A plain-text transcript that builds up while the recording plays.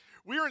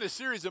We are in a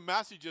series of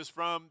messages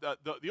from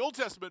the Old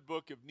Testament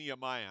book of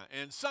Nehemiah,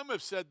 and some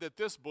have said that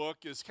this book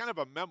is kind of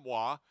a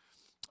memoir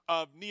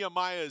of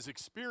Nehemiah's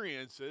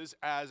experiences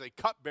as a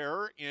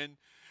cupbearer in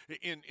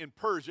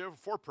Persia,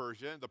 for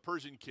Persia, the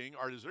Persian king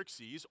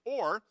Artaxerxes,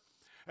 or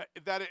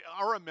that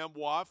are a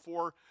memoir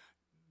for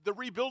the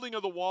rebuilding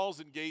of the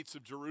walls and gates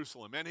of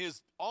Jerusalem. And he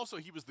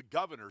was the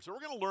governor. So we're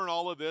going to learn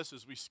all of this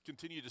as we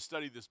continue to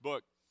study this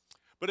book.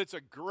 But it's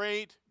a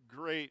great,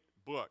 great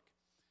book.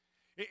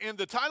 And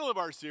the title of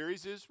our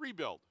series is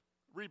Rebuild.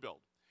 Rebuild.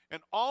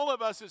 And all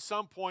of us at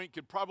some point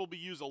could probably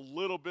use a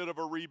little bit of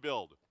a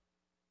rebuild.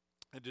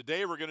 And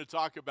today we're going to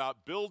talk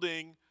about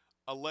building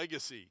a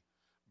legacy.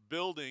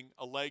 Building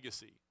a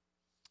legacy.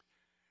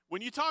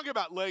 When you talk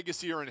about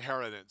legacy or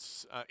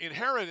inheritance,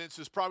 inheritance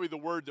is probably the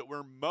word that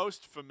we're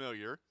most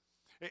familiar.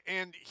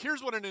 And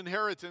here's what an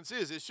inheritance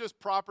is. It's just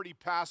property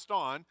passed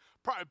on,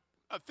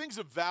 things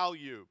of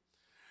value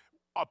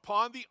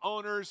upon the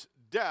owner's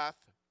death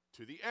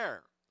to the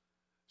heir.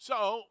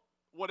 So,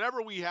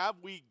 whatever we have,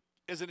 we,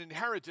 as an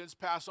inheritance,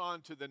 pass on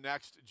to the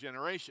next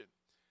generation.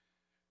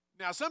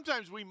 Now,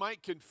 sometimes we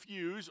might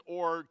confuse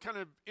or kind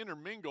of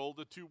intermingle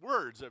the two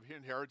words of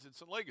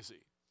inheritance and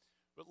legacy.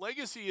 But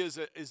legacy is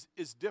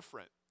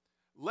different.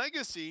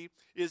 Legacy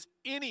is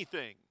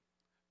anything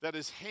that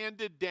is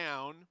handed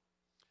down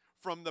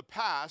from the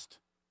past,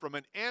 from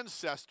an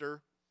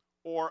ancestor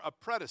or a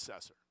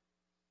predecessor.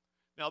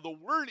 Now, the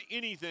word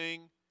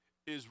anything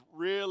is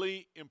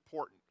really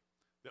important,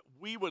 that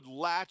we would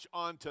latch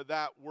onto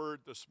that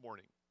word this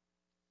morning.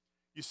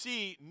 You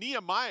see,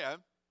 Nehemiah,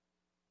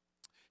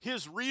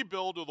 his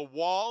rebuild of the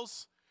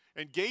walls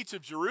and gates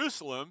of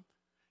Jerusalem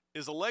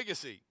is a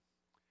legacy.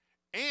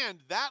 And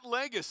that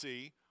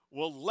legacy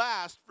will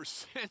last for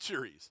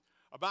centuries,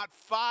 about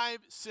 5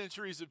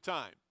 centuries of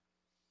time.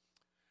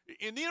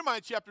 In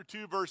Nehemiah chapter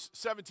 2, verse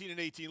 17 and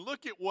 18,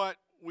 look at what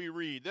we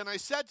read. Then I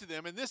said to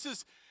them, and this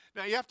is,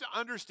 now you have to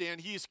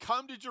understand, he's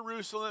come to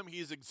Jerusalem,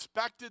 he's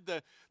inspected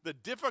the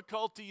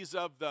difficulties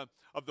of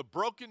the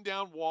broken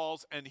down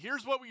walls, and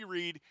here's what we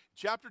read,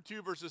 chapter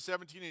 2, verses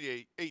 17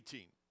 and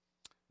 18.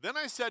 Then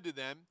I said to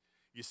them,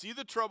 you see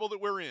the trouble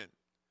that we're in.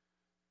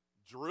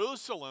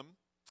 Jerusalem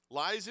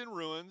lies in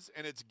ruins,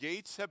 and its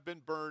gates have been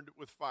burned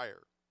with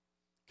fire.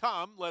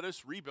 Come, let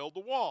us rebuild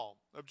the wall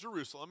of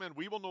Jerusalem, and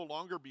we will no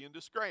longer be in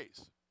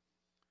disgrace.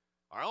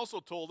 I also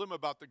told them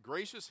about the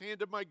gracious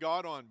hand of my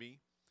God on me,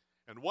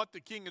 and what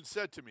the king had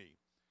said to me.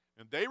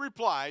 And they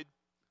replied,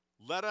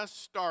 let us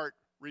start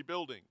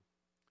rebuilding.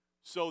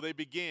 So they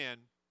began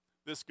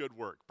this good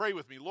work. Pray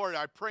with me. Lord,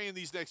 I pray in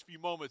these next few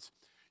moments,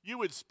 you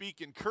would speak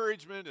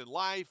encouragement and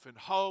life and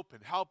hope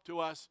and help to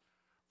us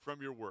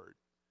from your word.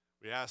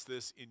 We ask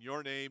this in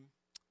your name.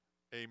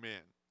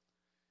 Amen.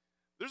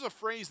 There's a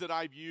phrase that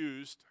I've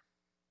used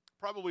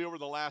probably over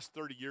the last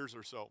 30 years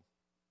or so,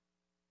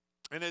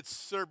 and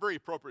it's very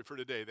appropriate for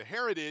today. The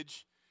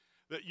heritage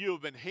that you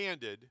have been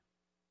handed,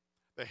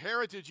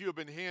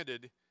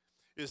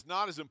 is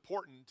not as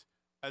important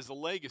as the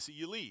legacy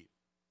you leave.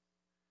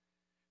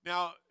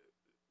 Now,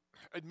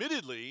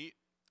 admittedly,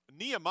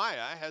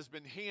 Nehemiah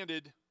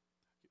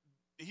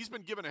he's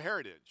been given a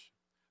heritage.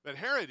 That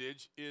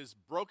heritage is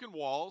broken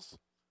walls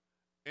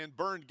and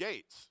burned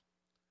gates.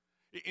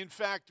 In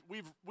fact,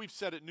 we've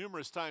said it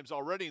numerous times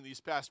already in these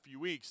past few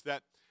weeks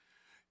that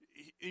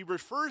he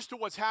refers to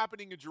what's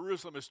happening in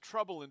Jerusalem as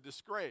trouble and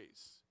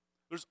disgrace.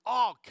 There's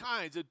all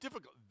kinds of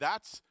difficult.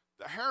 That's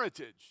the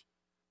heritage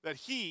that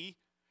he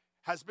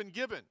has been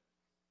given.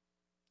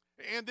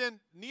 And then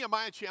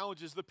Nehemiah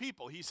challenges the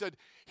people. He said,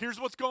 here's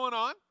what's going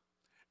on.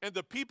 And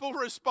the people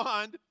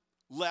respond,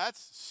 let's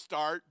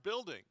start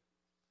building.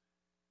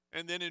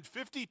 And then in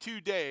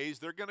 52 days,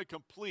 they're going to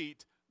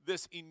complete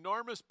this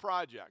enormous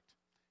project.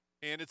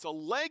 And it's a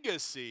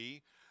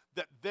legacy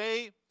that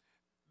they've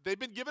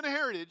been given a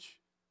heritage,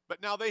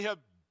 but now they have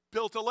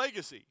built a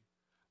legacy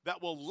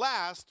that will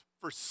last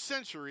for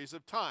centuries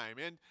of time.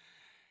 And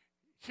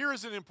here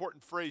is an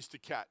important phrase to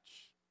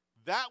catch.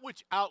 That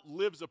which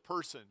outlives a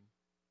person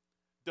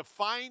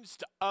defines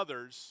to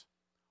others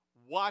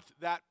what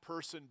that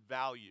person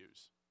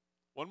values.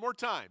 One more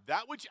time.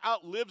 That which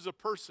outlives a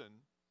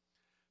person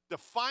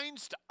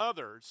defines to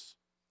others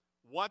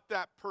what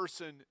that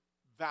person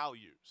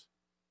values.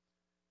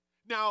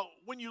 Now,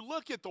 when you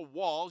look at the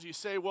walls, you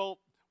say, well,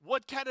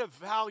 what kind of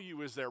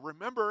value is there?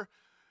 Remember,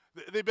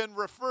 they've been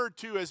referred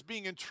to as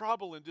being in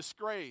trouble and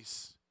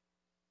disgrace.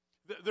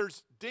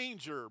 There's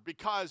danger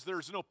because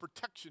there's no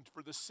protection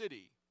for the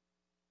city.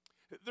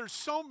 There's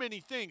so many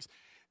things,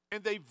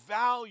 and they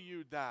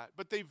valued that,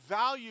 but they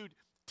valued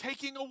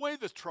taking away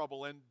the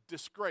trouble and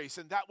disgrace,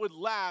 and that would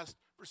last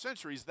for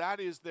centuries. That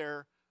is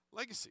their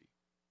legacy.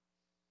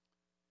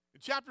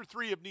 In chapter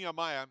 3 of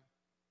Nehemiah,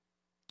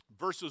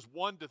 verses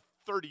 1 to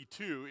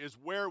 32 is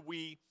where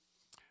we're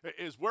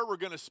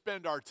going to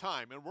spend our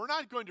time. And we're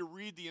not going to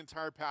read the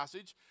entire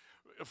passage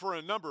for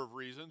a number of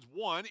reasons.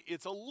 One,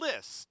 it's a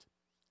list.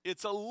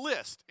 It's a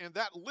list, and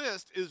that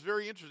list is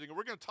very interesting, and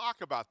we're going to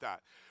talk about that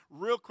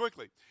real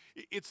quickly.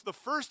 It's the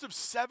first of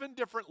 7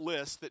 different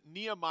lists that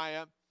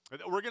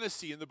we're going to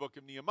see in the book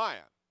of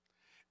Nehemiah.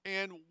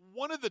 And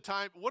one of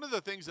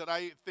the things that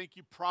I think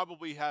you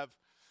probably have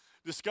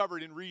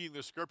discovered in reading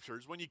the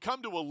scriptures, when you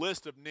come to a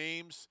list of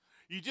names,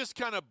 you just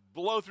kind of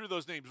blow through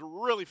those names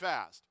really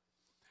fast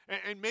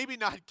and maybe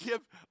not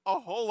give a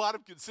whole lot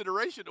of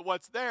consideration to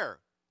what's there.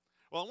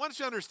 Well, I want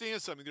you to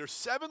understand something. There's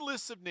 7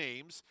 lists of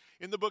names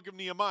in the book of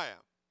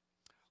Nehemiah.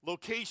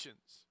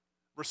 Locations,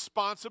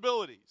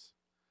 responsibilities.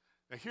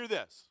 Now hear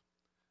this.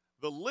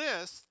 The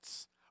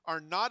lists are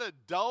not a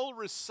dull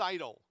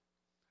recital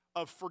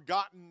of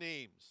forgotten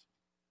names.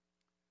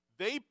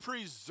 They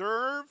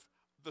preserve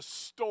the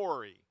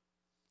story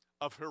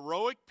of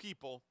heroic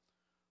people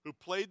who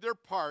played their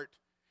part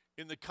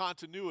in the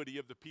continuity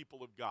of the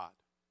people of God.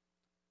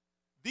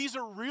 These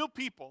are real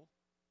people,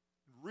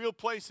 real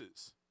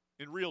places,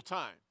 in real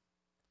time.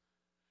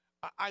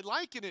 I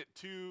liken it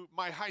to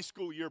my high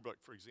school yearbook,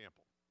 for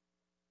example.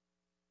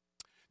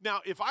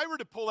 Now, if I were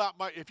to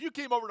if you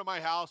came over to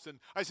my house and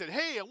I said,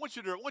 hey, I want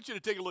you to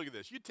take a look at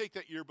this. You'd take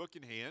that yearbook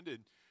in hand and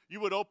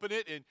you would open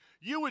it and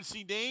you would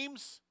see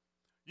names,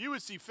 you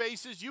would see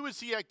faces, you would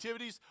see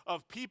activities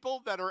of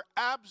people that are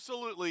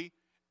absolutely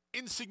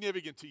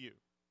insignificant to you.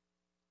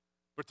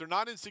 But they're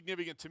not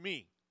insignificant to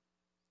me.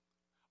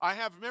 I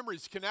have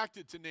memories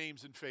connected to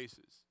names and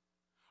faces.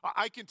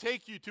 I can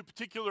take you to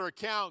particular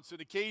accounts and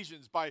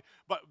occasions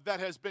that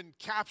has been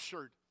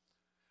captured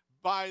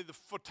by the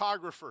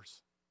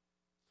photographers.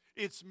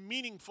 It's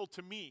meaningful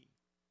to me.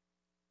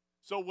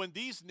 So when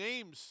these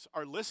names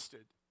are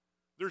listed,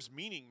 there's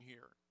meaning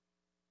here.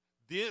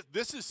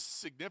 This is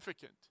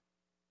significant.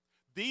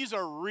 These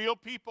are real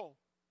people,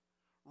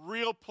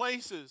 real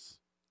places.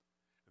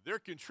 They're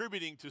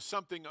contributing to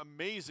something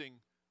amazing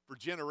for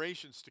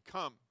generations to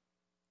come.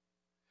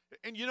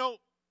 And you know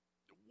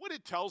what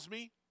it tells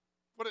me?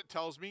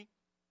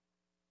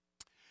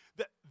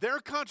 That their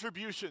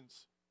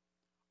contributions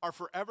are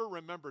forever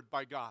remembered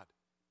by God.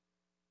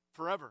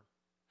 Forever.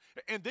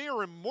 And they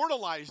are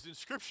immortalized in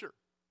Scripture.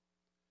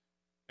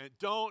 And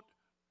don't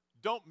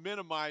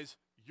minimize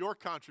your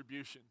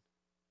contribution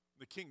in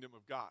the kingdom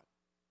of God.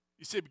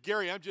 You say, but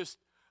Gary, I'm just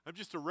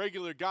a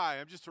regular guy.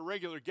 I'm just a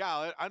regular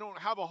gal. I don't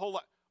have a whole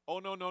lot. Oh,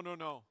 no.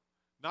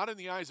 Not in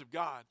the eyes of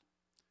God.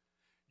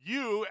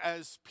 You,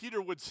 as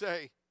Peter would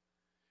say,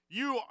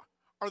 you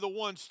are the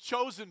ones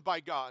chosen by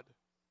God.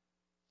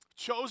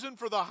 Chosen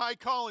for the high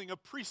calling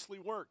of priestly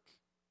work.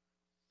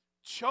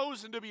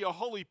 Chosen to be a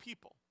holy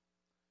people.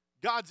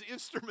 God's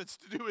instruments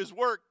to do his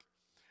work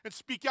and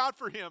speak out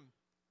for him.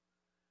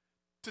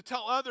 To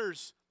tell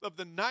others of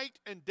the night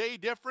and day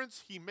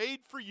difference he made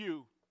for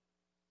you.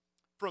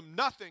 From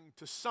nothing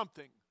to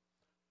something.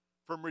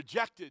 From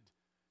rejected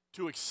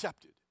to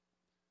accepted.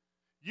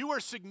 You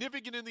are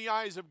significant in the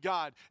eyes of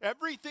God.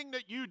 Everything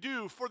that you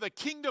do for the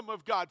kingdom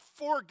of God,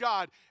 for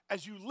God,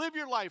 as you live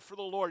your life for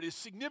the Lord is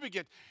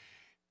significant.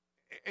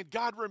 And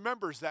God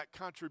remembers that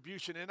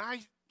contribution. And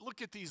I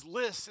look at these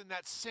lists in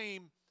that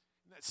same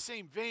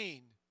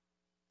vein.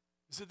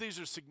 So these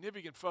are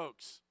significant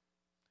folks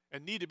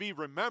and need to be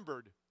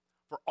remembered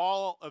for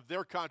all of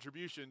their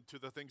contribution to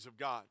the things of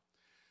God.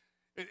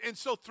 And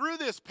so through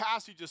this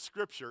passage of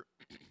Scripture,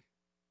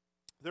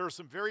 there are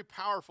some very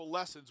powerful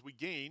lessons we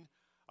gain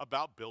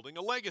about building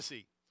a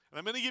legacy. And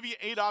I'm going to give you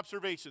 8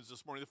 observations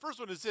this morning. The first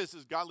one is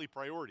godly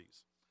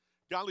priorities.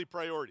 Godly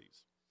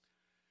priorities.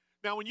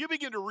 Now, when you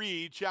begin to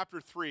read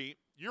chapter 3,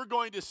 you're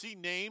going to see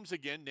names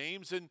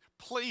and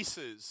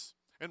places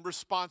and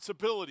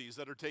responsibilities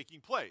that are taking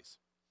place.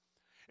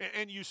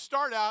 And you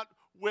start out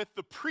with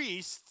the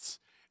priests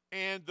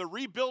and the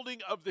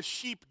rebuilding of the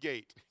sheep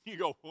gate. You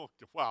go, oh,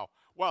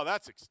 wow,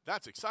 that's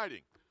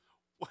exciting.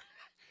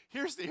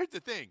 Here's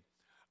the thing.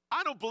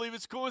 I don't believe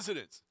it's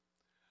coincidence.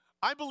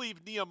 I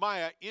believe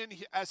Nehemiah,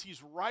 as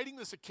he's writing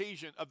this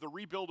occasion of the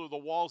rebuild of the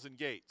walls and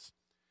gates,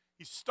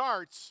 he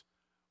starts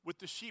with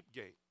the sheep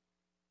gate.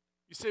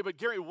 You say, but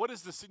Gary, what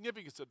is the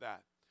significance of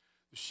that?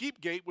 The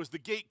sheep gate was the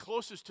gate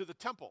closest to the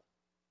temple.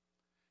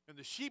 And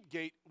the sheep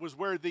gate was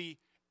where the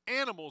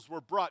animals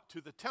were brought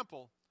to the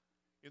temple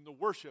in the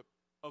worship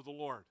of the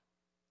Lord.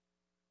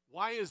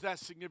 Why is that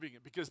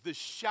significant? Because this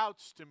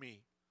shouts to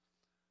me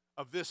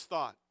of this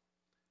thought.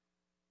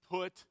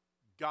 Put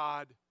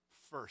God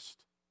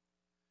first.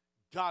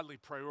 Godly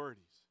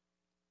priorities.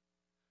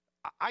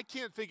 I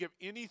can't think of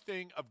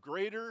anything of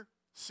greater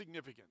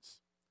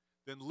significance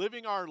than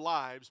living our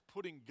lives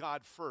putting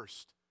God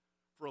first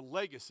for a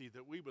legacy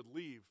that we would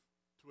leave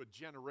to a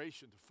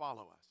generation to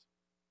follow us.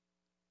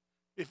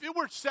 If it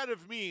were said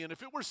of me and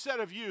if it were said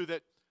of you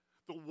that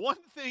the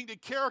one thing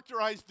that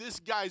characterized this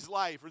guy's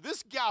life or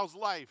this gal's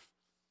life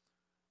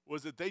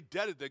was that they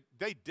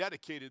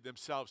dedicated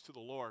themselves to the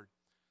Lord.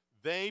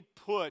 They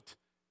put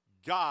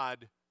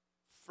God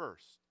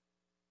first.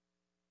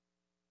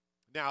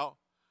 Now,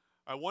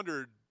 I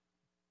wonder,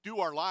 do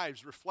our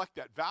lives reflect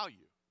that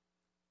value?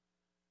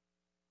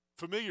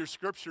 Familiar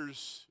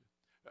scriptures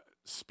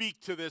speak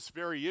to this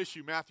very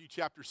issue. Matthew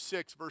chapter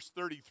 6, verse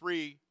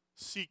 33,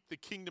 seek the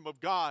kingdom of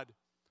God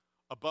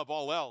above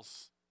all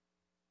else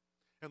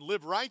and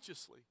live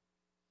righteously,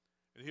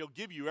 and he'll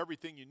give you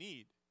everything you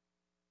need.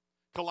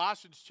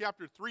 Colossians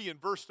chapter 3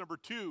 and verse number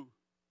 2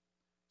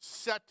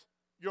 set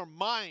your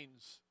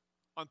minds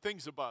on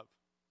things above,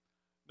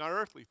 not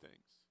earthly things.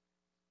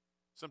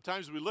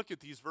 Sometimes we look at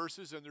these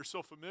verses and they're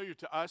so familiar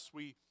to us,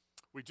 we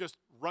just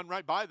run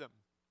right by them.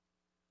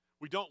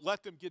 We don't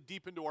let them get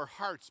deep into our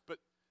hearts, but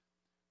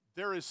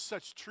there is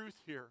such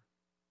truth here.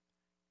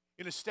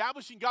 In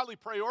establishing godly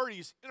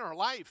priorities in our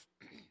life,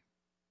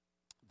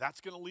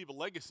 that's going to leave a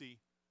legacy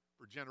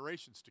for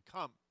generations to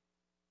come.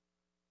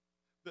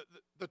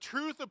 The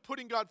truth of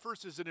putting God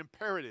first is an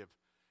imperative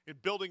in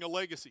building a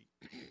legacy.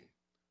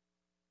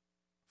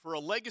 For a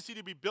legacy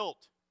to be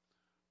built,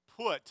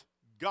 put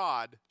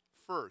God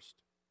first.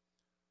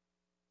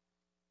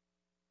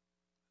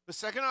 The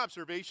second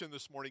observation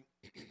this morning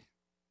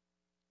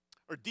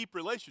are deep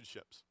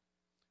relationships.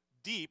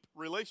 Deep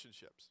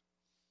relationships.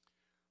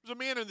 There's a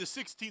man in the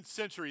 16th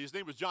century. His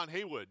name was John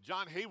Haywood.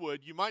 John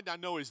Haywood, you might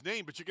not know his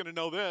name, but you're going to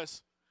know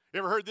this. You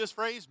ever heard this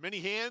phrase? Many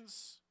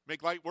hands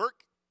make light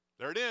work.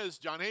 There it is,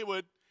 John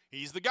Haywood.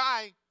 He's the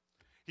guy.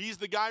 He's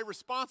the guy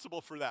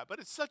responsible for that. But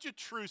it's such a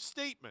true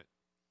statement.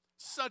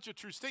 Such a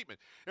true statement.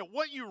 And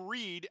what you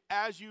read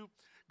as you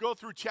go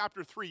through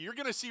chapter 3, you're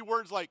going to see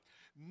words like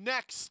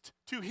next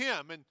to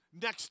him and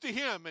next to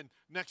him and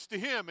next to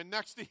him and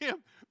next to him.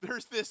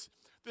 There's this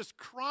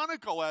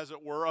chronicle, as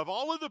it were, of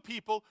all of the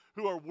people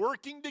who are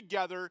working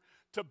together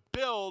to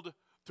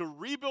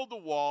rebuild the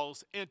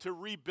walls and to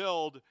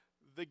rebuild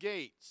the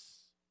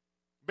gates.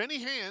 Many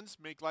hands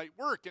make light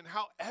work, and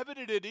how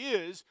evident it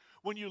is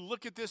when you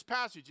look at this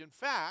passage. In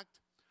fact,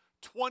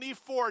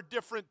 24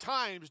 different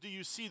times do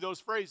you see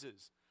those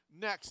phrases,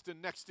 next and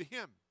next to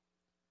him.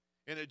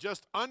 And it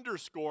just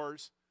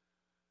underscores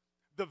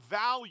the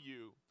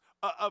value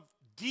of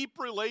deep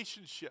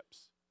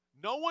relationships.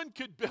 No one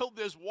could build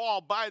this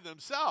wall by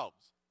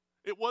themselves.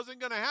 It wasn't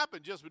going to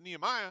happen just with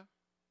Nehemiah.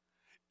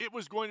 It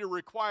was going to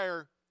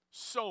require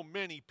so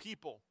many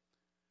people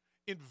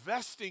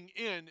investing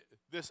in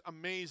this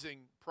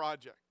amazing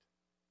project.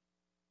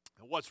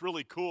 And what's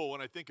really cool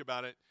when I think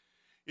about it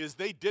is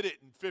they did it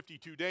in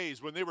 52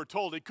 days when they were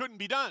told it couldn't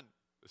be done,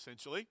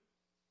 essentially.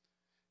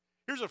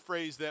 Here's a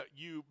phrase that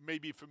you may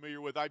be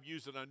familiar with. I've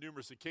used it on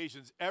numerous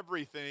occasions.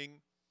 Everything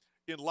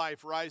in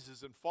life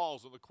rises and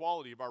falls on the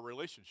quality of our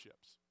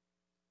relationships.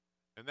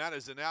 And that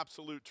is an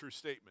absolute true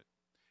statement.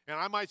 And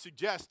I might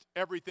suggest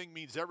everything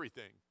means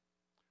everything.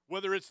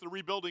 Whether it's the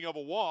rebuilding of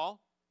a wall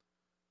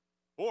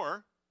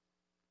or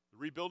the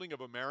rebuilding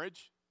of a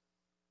marriage,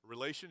 a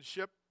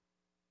relationship,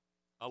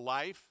 a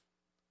life,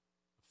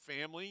 a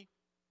family,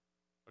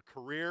 a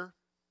career.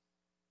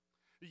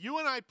 You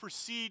and I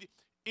proceed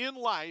in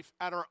life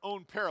at our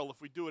own peril if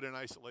we do it in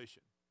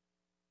isolation.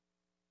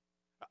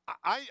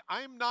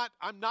 I'm not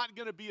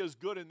going to be as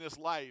good in this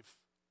life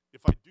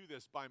if I do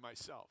this by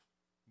myself.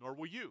 Nor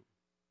will you.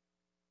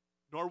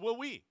 Nor will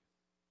we.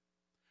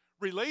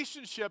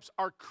 Relationships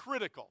are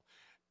critical.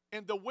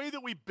 And the way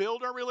that we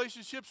build our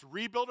relationships,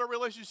 rebuild our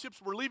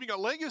relationships, we're leaving a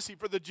legacy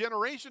for the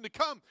generation to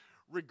come.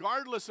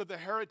 Regardless of the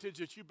heritage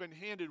that you've been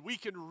handed, we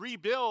can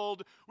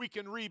rebuild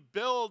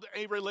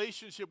a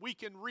relationship. We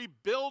can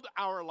rebuild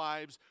our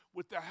lives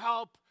with the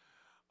help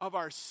of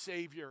our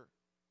Savior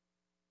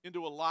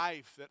into a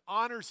life that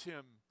honors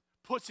him,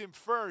 puts him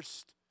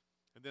first,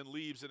 and then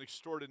leaves an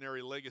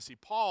extraordinary legacy.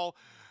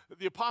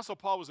 The Apostle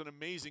Paul was an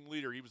amazing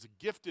leader. He was a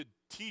gifted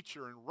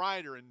teacher and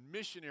writer and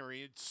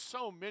missionary and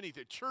so many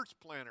things, church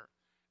planner.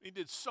 He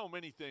did so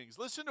many things.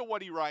 Listen to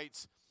what he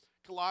writes,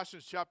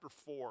 Colossians chapter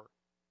 4.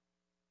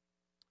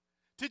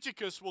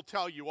 Tychicus will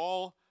tell you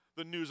all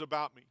the news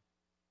about me.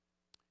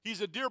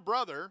 He's a dear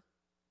brother,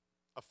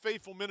 a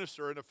faithful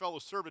minister, and a fellow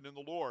servant in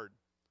the Lord.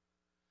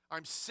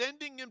 I'm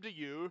sending him to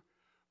you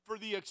for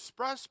the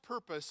express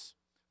purpose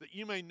that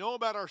you may know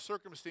about our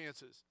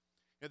circumstances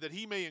and that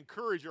he may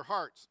encourage your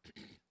hearts.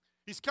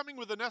 He's coming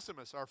with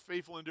Onesimus, our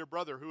faithful and dear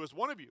brother, who is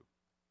one of you.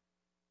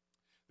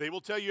 They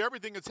will tell you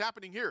everything that's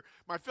happening here.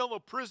 My fellow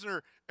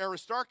prisoner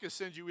Aristarchus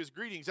sends you his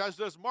greetings, as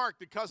does Mark,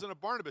 the cousin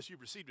of Barnabas.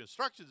 You've received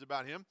instructions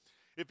about him.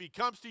 If he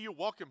comes to you,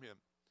 welcome him.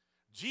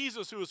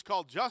 Jesus, who is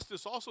called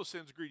Justus, also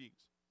sends greetings.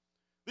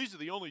 These are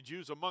the only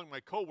Jews among my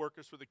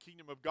co-workers for the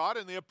kingdom of God,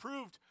 and they have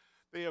proved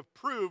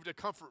a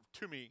comfort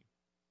to me.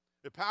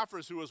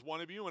 Epaphras, who is one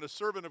of you and a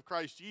servant of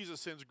Christ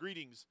Jesus, sends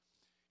greetings.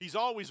 He's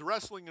always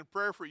wrestling in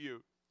prayer for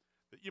you,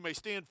 that you may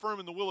stand firm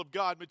in the will of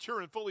God,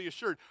 mature and fully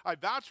assured. I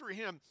vouch for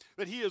him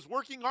that he is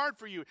working hard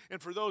for you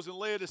and for those in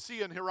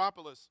Laodicea and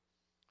Hierapolis.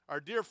 Our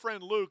dear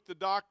friend Luke, the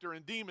doctor,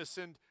 and Demas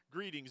send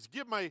greetings.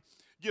 Give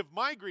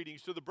my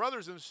greetings to the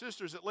brothers and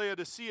sisters at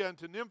Laodicea and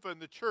to Nympha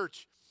and the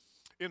church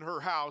in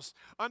her house.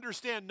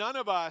 Understand, none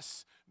of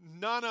us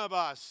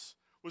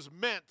was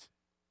meant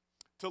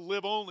to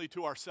live only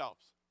to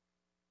ourselves.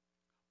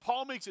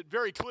 Paul makes it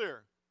very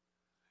clear.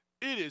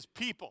 It is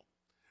people.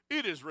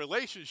 It is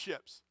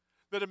relationships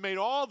that have made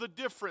all the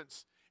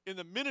difference in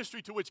the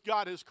ministry to which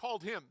God has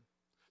called him.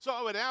 So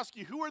I would ask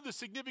you, who are the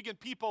significant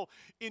people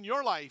in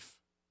your life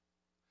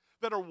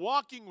that are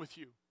walking with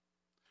you,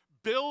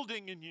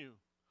 building in you,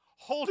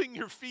 holding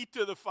your feet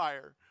to the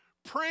fire,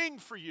 praying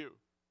for you?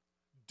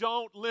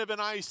 Don't live in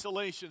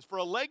isolation. For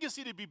a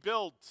legacy to be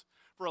built,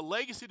 For a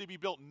legacy to be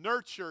built,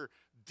 nurture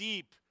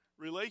deep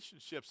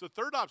relationships. The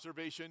third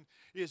observation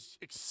is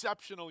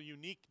exceptional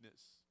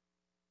uniqueness.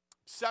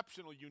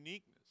 Exceptional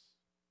uniqueness.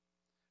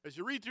 As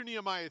you read through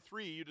Nehemiah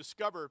 3, you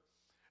discover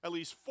at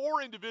least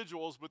 4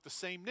 individuals with the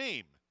same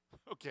name.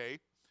 Okay.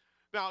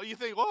 Now you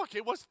think, well, okay,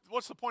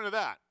 what's the point of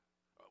that?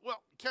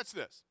 Well, catch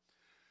this.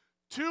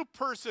 2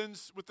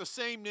 persons with the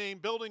same name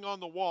building on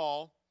the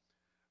wall,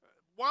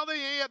 while they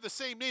may have the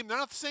same name, they're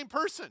not the same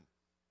person.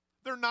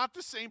 They're not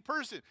the same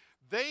person.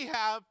 They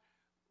have,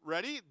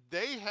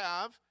 they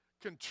have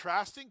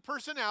contrasting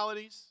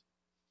personalities,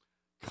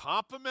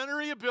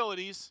 complementary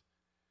abilities,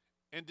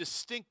 and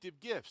distinctive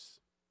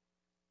gifts.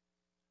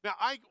 Now,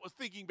 I was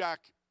thinking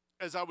back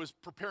as I was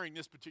preparing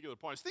this particular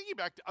point. I was thinking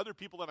back to other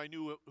people that I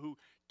knew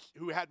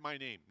who had my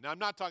name. Now, I'm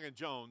not talking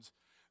Jones.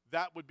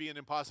 That would be an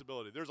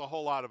impossibility. There's a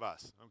whole lot of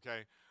us,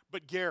 okay?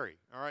 But Gary,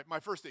 all right? My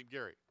first name,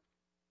 Gary.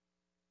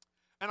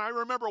 And I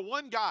remember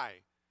one guy,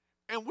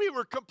 and we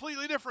were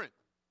completely different.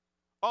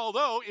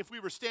 Although, if we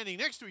were standing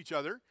next to each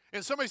other,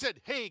 and somebody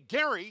said, hey,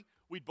 Gary,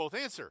 we'd both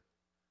answer.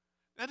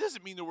 That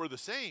doesn't mean that we're the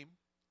same.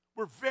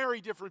 We're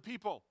very different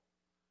people.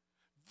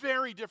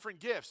 Very different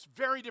gifts,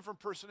 very different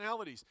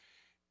personalities.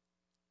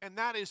 And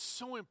that is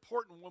so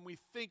important when we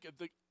think of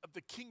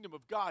the kingdom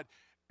of God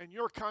and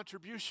your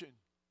contribution,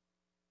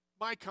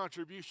 my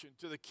contribution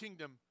to the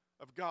kingdom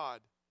of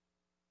God.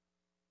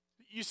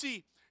 You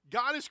see,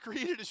 God has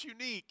created us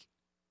unique,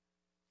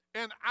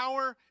 and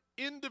our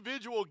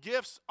individual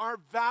gifts are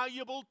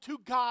valuable to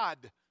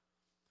God,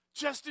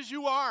 just as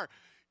you are.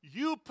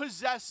 You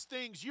possess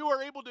things. You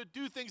are able to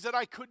do things that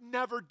I could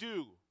never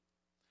do.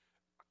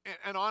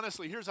 And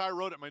honestly, here's how I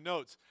wrote it in my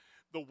notes.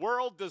 The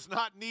world does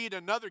not need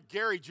another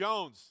Gary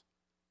Jones.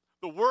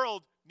 The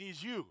world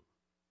needs you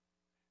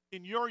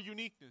in your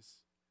uniqueness,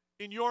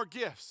 in your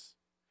gifts,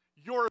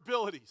 your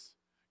abilities,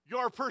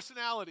 your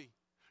personality,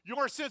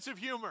 your sense of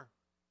humor,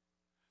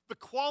 the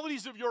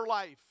qualities of your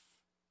life.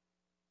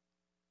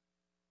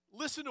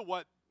 Listen to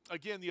what,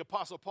 again, the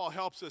Apostle Paul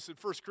helps us in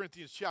 1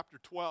 Corinthians chapter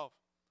 12.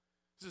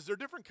 He says there are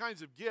different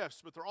kinds of gifts,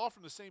 but they're all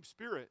from the same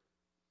Spirit.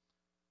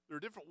 There are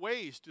different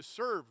ways to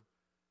serve,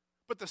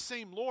 but the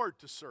same Lord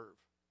to serve.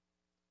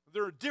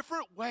 There are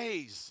different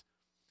ways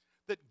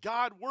that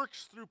God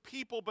works through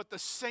people, but the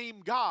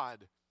same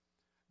God.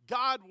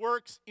 God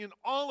works in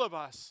all of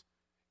us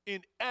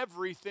in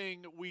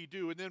everything we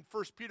do. And then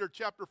 1 Peter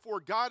chapter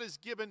 4, God has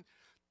given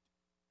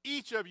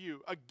each of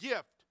you a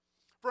gift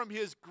from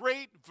his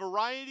great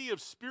variety of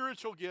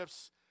spiritual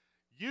gifts.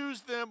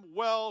 Use them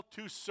well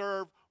to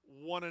serve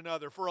one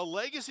another. For a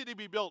legacy to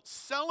be built,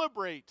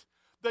 celebrate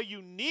the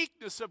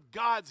uniqueness of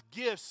God's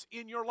gifts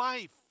in your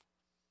life.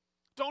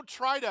 Don't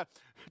try to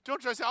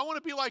say, I want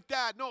to be like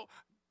that. No,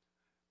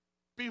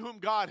 be whom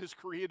God has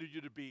created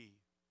you to be.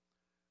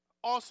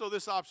 Also,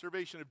 this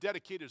observation of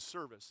dedicated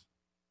service,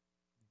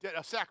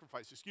 dedicated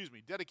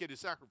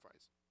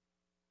sacrifice.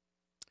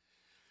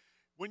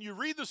 When you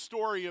read the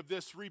story of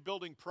this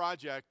rebuilding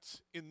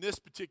project in this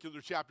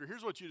particular chapter,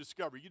 here's what you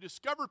discover. You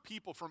discover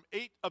people from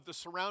 8 of the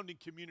surrounding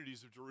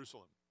communities of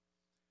Jerusalem.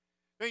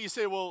 Then you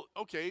say, well,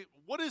 okay,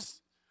 what is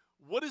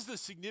the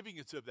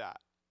significance of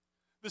that?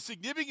 The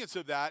significance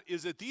of that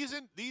is that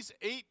these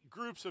 8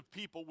 groups of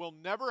people will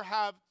never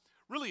have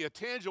really a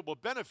tangible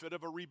benefit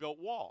of a rebuilt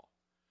wall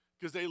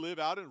because they live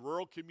out in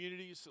rural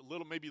communities,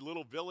 maybe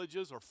little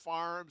villages or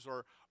farms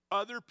or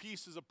other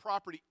pieces of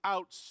property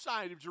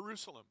outside of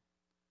Jerusalem.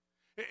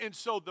 And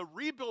so the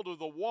rebuild of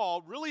the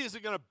wall really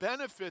isn't going to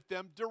benefit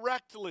them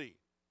directly.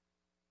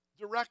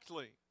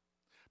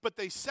 But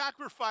they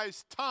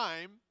sacrifice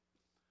time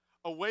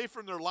away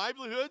from their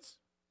livelihoods,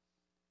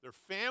 their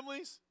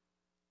families,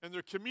 and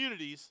their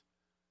communities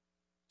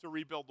to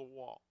rebuild the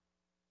wall.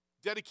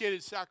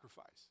 Dedicated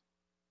sacrifice.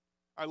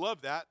 I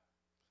love that.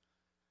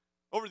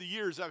 Over the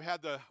years, I've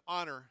had the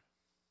honor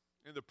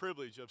and the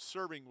privilege of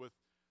serving with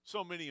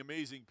so many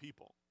amazing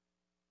people.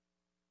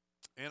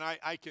 And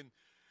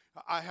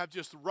I have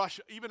just a rush,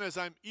 even as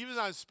I'm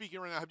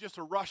speaking right now, I have just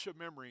a rush of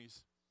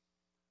memories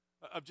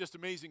of just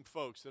amazing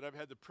folks that I've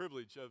had the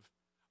privilege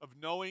of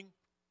knowing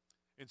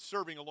and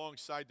serving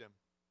alongside them.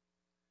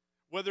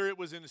 Whether it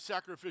was in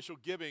sacrificial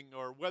giving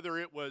or whether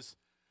it was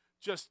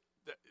just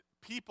the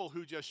people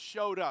who just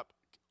showed up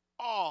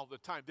all the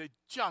time. They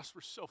just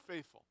were so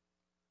faithful.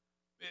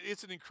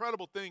 It's an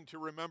incredible thing to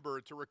remember,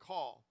 to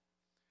recall.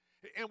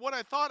 And what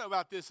I thought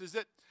about this is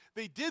that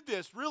they did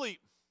this really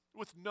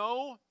with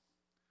no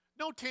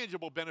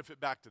tangible benefit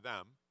back to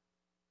them.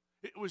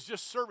 It was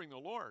just serving the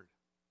Lord.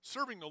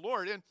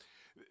 And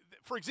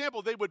for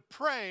example, they would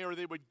pray or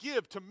they would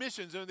give to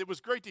missions. And it was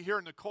great to hear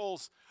in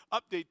Nicole's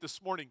update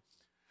this morning.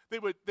 They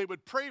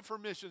would pray for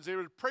missions. They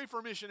would pray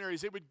for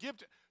missionaries. They would give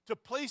to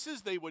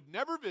places they would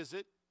never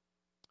visit,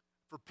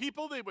 for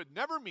people they would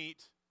never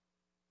meet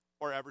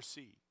or ever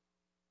see.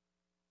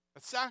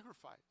 That's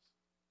sacrifice.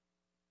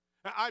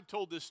 Now, I've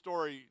told this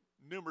story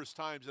numerous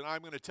times, and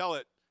I'm going to tell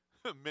it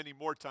many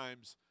more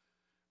times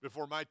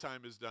before my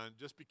time is done,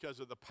 just because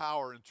of the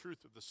power and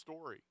truth of the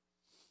story.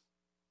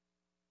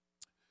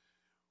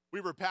 We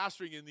were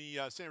pastoring in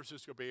the San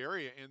Francisco Bay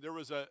Area, and there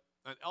was a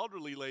an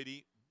elderly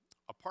lady,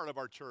 a part of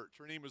our church.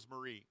 Her name was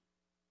Marie.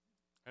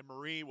 And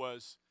Marie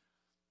was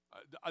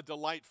a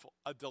delightful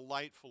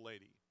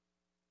lady.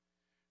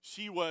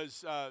 She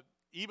was,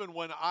 even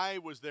when I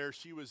was there,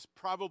 she was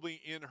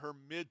probably in her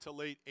mid to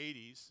late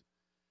 80s.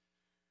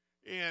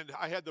 And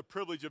I had the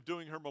privilege of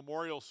doing her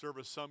memorial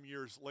service some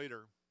years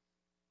later.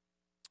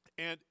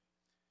 And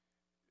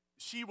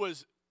she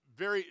was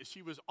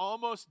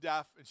almost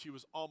deaf and she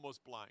was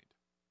almost blind.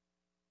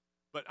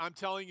 But I'm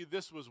telling you,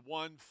 this was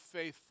one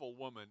faithful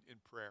woman in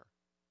prayer.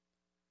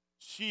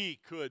 She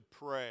could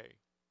pray.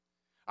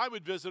 I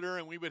would visit her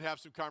and we would have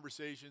some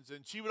conversations,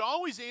 and she would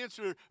always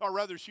answer, or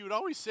rather, she would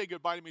always say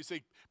goodbye to me and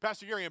say,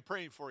 Pastor Gary, I'm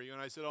praying for you.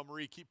 And I said, oh,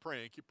 Marie, keep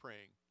praying, keep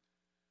praying.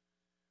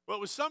 Well,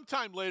 it was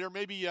sometime later,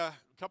 maybe a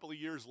couple of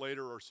years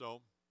later or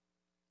so,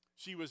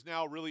 she was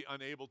now really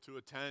unable to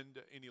attend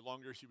any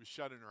longer. She was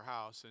shut in her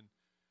house.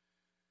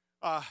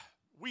 And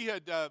we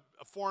had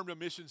formed a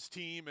missions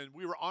team, and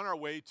we were on our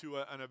way to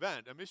an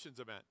event, a missions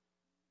event.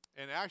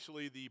 And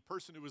actually, the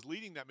person who was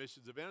leading that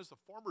missions event is the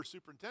former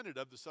superintendent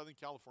of the Southern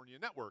California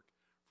Network,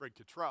 Fred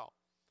Cottrell.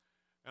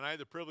 And I had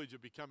the privilege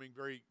of becoming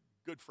very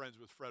good friends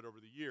with Fred over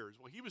the years.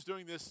 Well, he was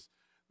doing this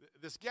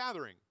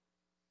gathering,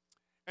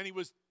 and he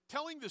was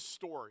telling this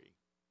story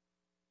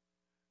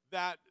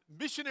that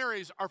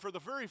missionaries are for the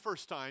very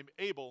first time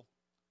able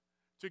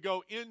to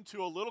go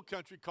into a little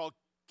country called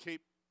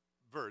Cape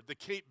Verde, the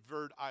Cape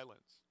Verde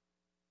Islands.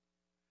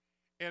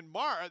 And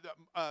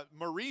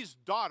Marie's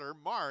daughter,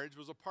 Marge,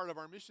 was a part of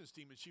our missions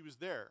team, and she was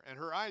there. And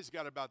her eyes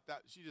got about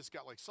that. She just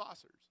got like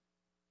saucers.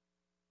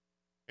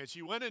 And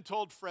she went and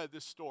told Fred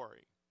this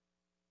story.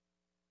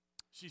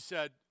 She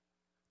said,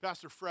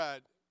 Pastor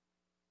Fred,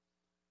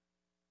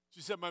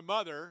 she said, my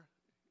mother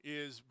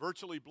is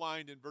virtually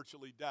blind and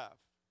virtually deaf.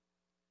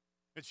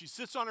 And she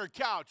sits on her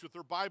couch with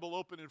her Bible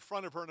open in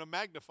front of her and a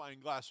magnifying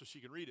glass so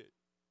she can read it.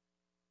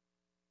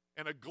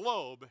 And a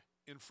globe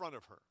in front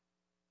of her.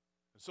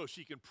 And so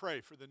she can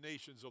pray for the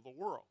nations of the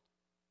world.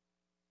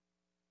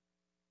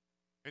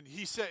 And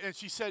she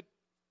said,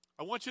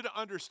 I want you to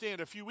understand,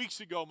 a few weeks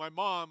ago, my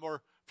mom, or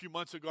a few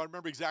months ago, I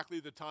remember exactly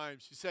the time,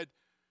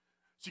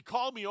 she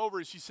called me over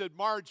and she said,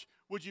 Marge,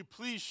 would you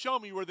please show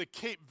me where the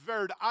Cape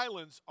Verde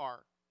Islands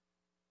are?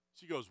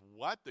 She goes,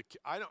 what?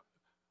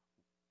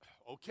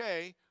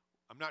 Okay,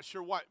 I'm not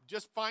sure what.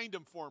 Just find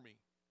them for me.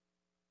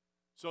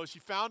 So she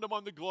found them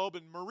on the globe,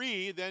 and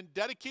Marie then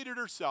dedicated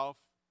herself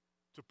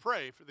to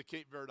pray for the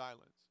Cape Verde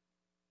Islands.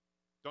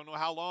 Don't know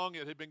how long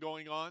it had been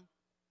going on.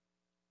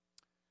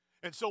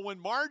 And so when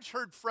Marge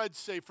heard Fred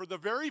say, for the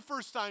very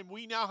first time,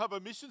 we now have a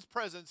missions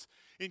presence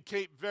in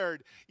Cape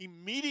Verde,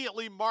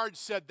 immediately Marge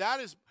said, that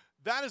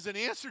is an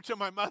answer to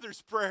my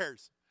mother's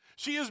prayers.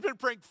 She has been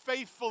praying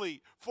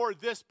faithfully for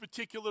this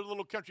particular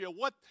little country. And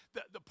what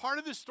the part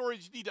of this story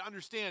you need to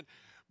understand,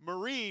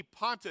 Marie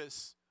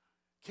Pontes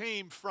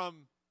came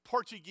from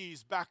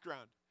Portuguese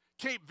background.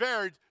 Cape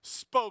Verde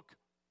spoke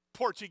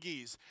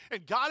Portuguese.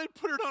 And God had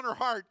put it on her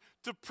heart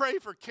to pray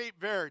for Cape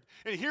Verde.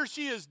 And here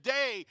she is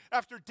day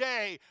after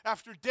day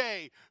after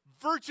day,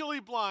 virtually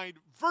blind,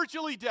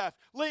 virtually deaf,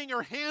 laying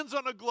her hands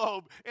on a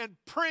globe and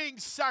praying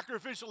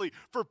sacrificially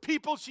for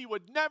people she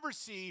would never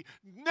see,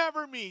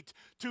 never meet,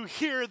 to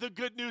hear the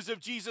good news of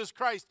Jesus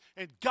Christ.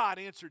 And God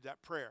answered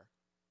that prayer.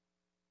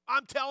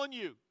 I'm telling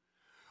you,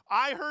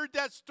 I heard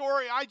that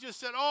story. I just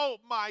said, oh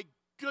my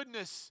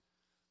goodness,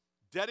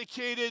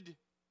 dedicated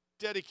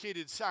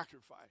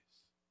sacrifice.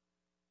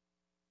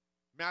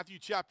 Matthew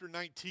chapter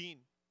 19,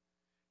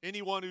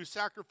 anyone who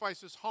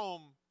sacrifices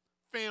home,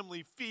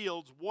 family,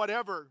 fields,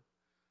 whatever,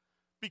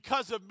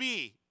 because of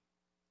me,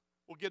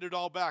 will get it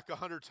all back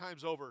 100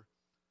 times over,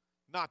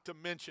 not to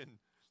mention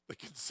the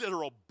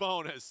considerable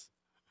bonus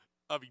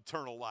of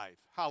eternal life.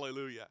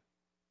 Hallelujah.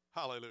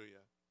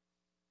 Hallelujah.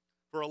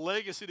 For a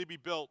legacy to be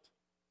built,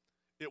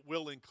 it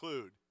will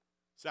include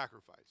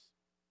sacrifice.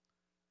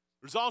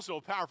 There's also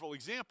a powerful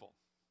example.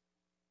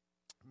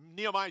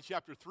 Nehemiah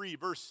chapter 3,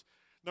 verse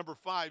number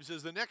 5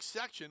 says, the next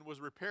section was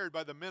repaired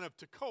by the men of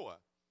Tekoa,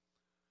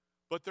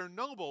 but their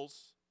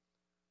nobles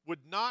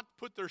would not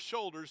put their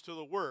shoulders to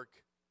the work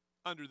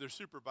under their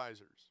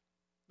supervisors.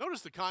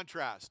 Notice the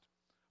contrast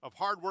of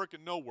hard work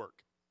and no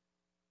work.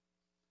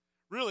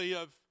 Really,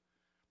 of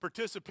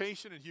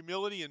participation and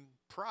humility and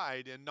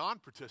pride and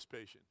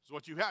non-participation is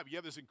what you have. You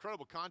have this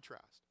incredible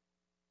contrast.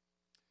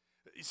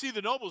 You see,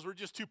 the nobles were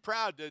just too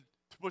proud to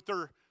put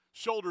their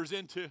shoulders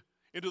into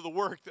the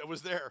work that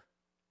was there.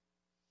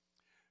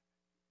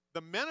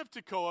 The men of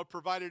Tekoa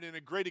provided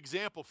a great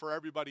example for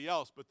everybody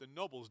else, but the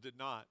nobles did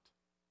not.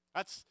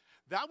 I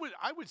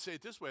would say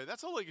it this way,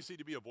 that's a legacy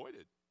to be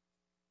avoided.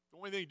 The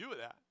only thing you do with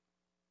that.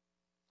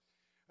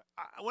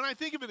 When I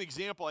think of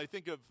example, I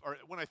think of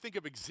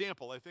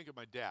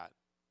my dad.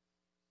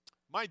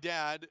 My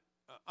dad,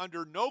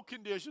 under no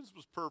conditions,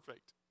 was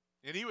perfect.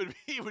 And he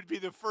would be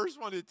the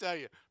first one to tell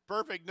you,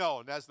 perfect,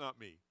 no, that's not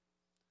me.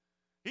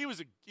 He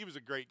was a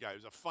great guy. He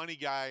was a funny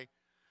guy.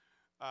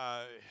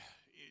 I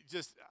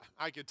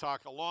could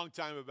talk a long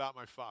time about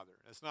my father.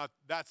 That's not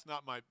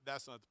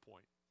the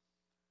point.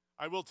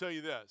 I will tell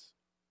you this.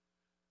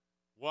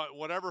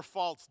 Whatever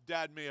faults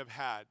Dad may have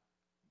had,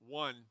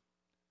 one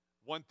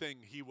thing,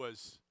 he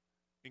was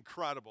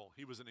incredible.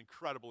 He was an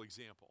incredible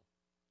example.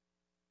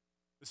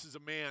 This is a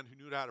man who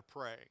knew how to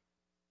pray.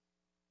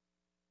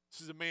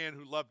 This is a man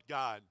who loved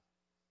God,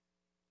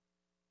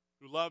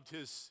 who loved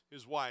his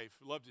wife,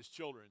 who loved his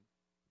children,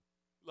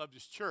 who loved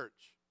his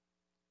church,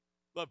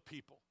 loved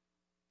people.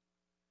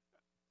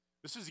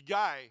 This is a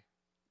guy,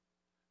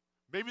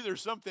 maybe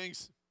there's some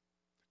things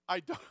I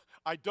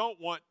don't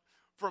want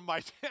from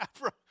my dad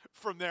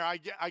from there. I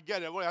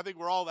get it. I think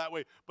we're all that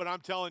way. But I'm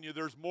telling you,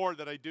 there's more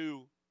that I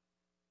do.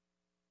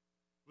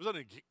 It was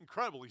an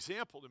incredible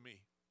example to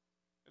me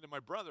and to my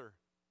brother.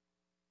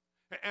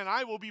 And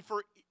I will be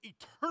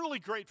eternally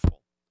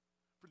grateful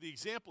for the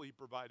example he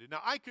provided.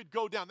 Now, I could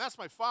go down, that's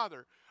my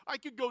father. I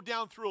could go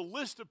down through a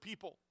list of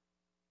people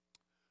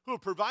who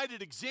have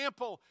provided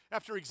example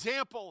after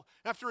example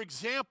after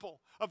example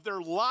of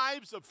their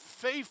lives of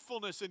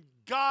faithfulness and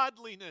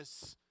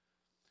godliness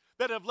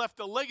that have left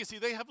a legacy.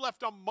 They have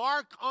left a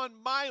mark on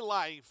my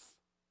life.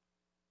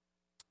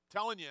 I'm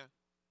telling you,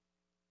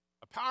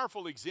 a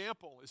powerful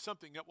example is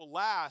something that will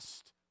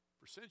last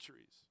for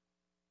centuries.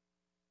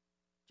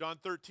 John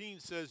 13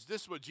 says,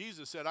 this is what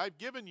Jesus said, I've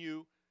given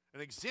you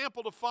an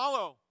example to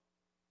follow.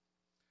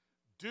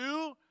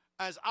 Do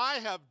as I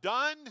have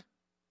done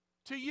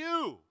to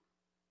you.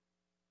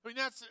 I mean,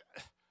 that's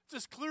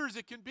as clear as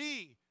it can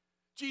be.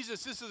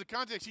 Jesus, this is the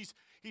context.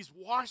 He's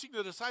washing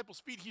the disciples'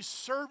 feet. He's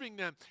serving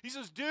them. He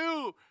says,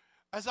 do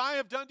as I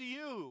have done to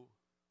you.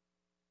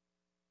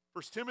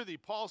 1 Timothy,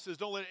 Paul says,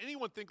 don't let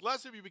anyone think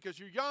less of you because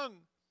you're young,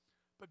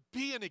 but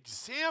be an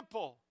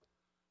example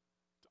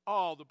to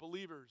all the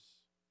believers.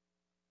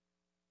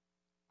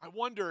 I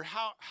wonder,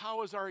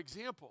 how is our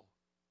example?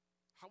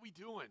 How we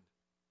doing?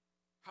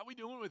 How we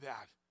doing with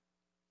that?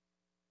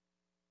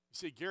 You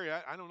say, Gary,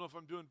 I don't know if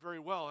I'm doing very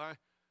well.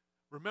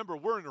 Remember,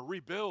 we're in a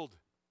rebuild.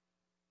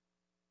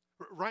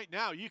 Right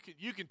now, you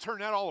can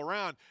turn that all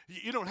around.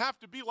 You don't have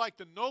to be like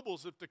the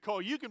nobles of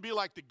Tekoa. You can be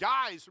like the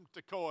guys from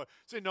Tekoa.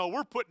 Say, no,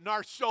 we're putting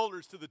our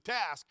shoulders to the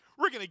task.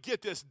 We're going to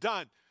get this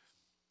done.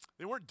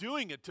 They weren't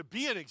doing it to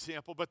be an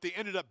example, but they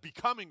ended up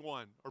becoming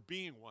one or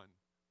being one.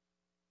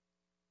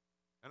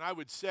 And I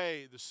would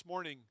say this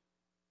morning,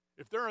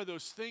 if there are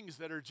those things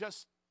that are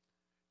just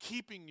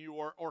keeping you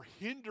or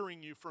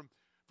hindering you from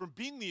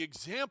being the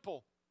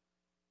example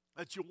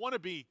that you want to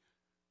be,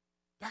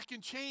 that can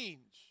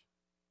change.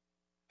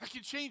 That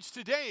can change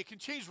today. It can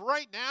change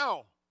right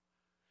now.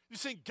 You're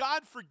saying,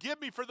 God, forgive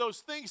me for those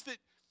things that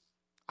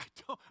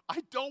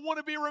I don't want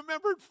to be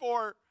remembered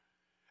for,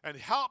 and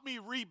help me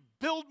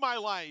rebuild my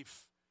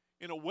life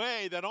in a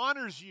way that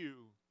honors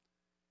you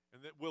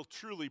and that will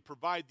truly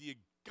provide the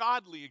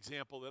godly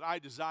example that I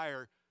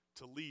desire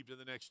to leave to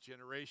the next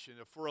generation.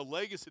 If for a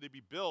legacy to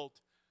be built,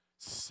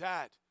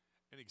 set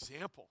an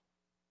example.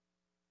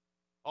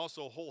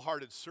 Also,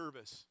 wholehearted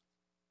service.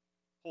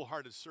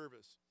 Wholehearted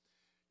service.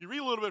 You read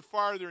a little bit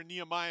farther in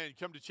Nehemiah and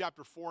come to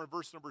chapter 4 and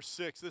verse number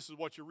 6. This is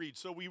what you read.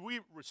 So we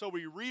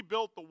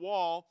rebuilt the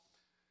wall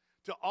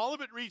till all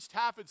of it reached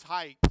half its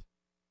height,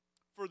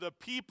 for the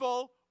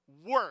people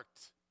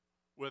worked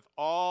with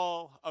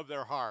all of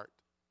their heart.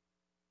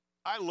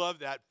 I love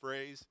that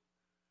phrase.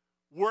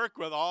 Work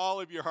with all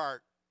of your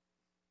heart.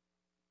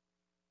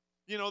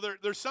 You know,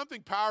 there's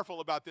something powerful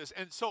about this.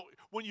 And so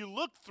when you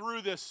look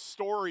through this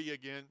story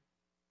again,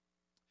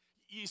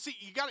 you see,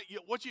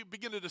 what you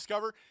begin to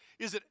discover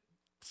is that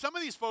some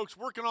of these folks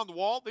working on the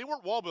wall, they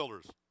weren't wall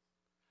builders.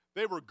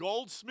 They were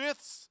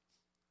goldsmiths,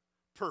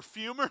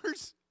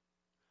 perfumers,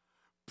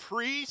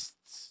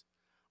 priests,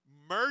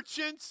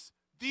 merchants.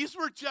 These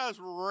were just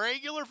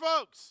regular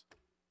folks.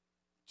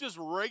 Just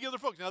regular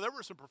folks. Now, there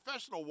were some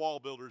professional wall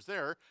builders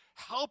there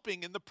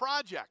helping in the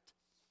project.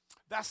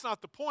 That's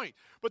not the point.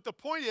 But the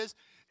point is,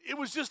 it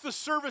was just the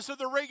service of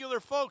the regular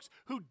folks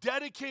who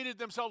dedicated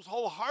themselves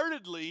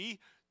wholeheartedly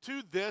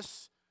to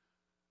this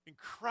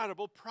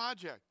incredible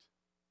project.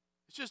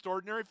 It's just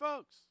ordinary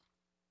folks.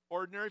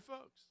 Ordinary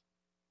folks.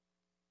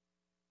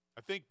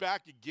 I think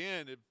back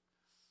again of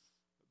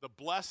the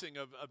blessing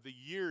of the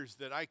years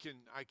that I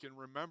can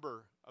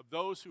remember of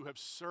those who have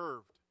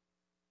served,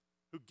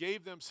 who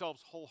gave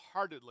themselves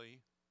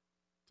wholeheartedly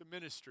to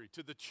ministry,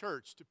 to the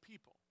church, to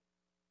people.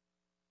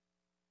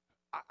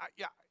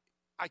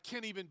 I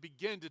can't even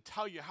begin to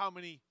tell you how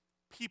many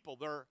people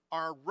there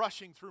are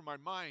rushing through my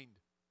mind.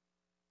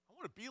 I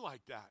want to be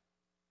like that.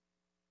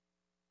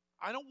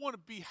 I don't want to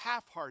be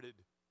half-hearted.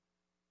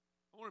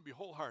 I want to be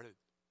wholehearted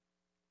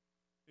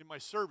in my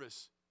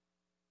service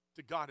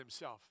to God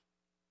himself.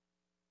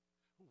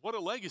 What a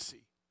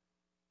legacy.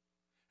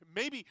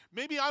 Maybe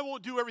I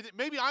won't do everything.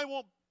 Maybe I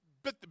won't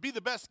be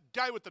the best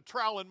guy with the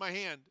trowel in my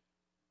hand.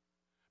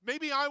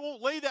 Maybe I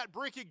won't lay that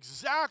brick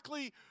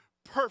exactly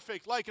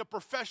perfect like a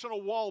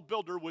professional wall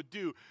builder would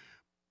do.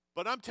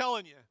 But I'm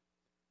telling you,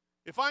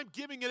 if I'm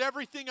giving it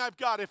everything I've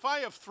got, if I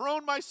have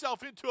thrown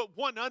myself into it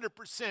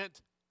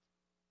 100%,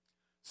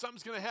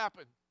 something's going to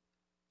happen.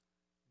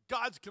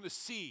 God's going to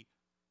see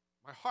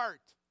my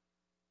heart,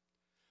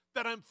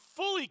 that I'm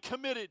fully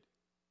committed.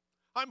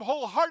 I'm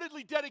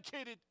wholeheartedly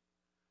dedicated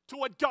to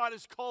what God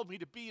has called me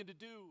to be and to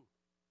do.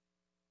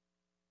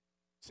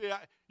 See,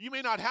 you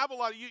may not have a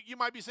lot, you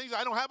might be saying,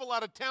 I don't have a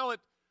lot of talent,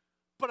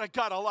 but I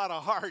got a lot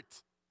of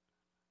heart.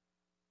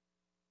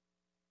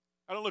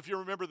 I don't know if you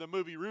remember the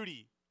movie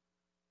Rudy.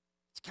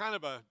 It's kind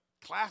of a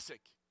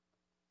classic.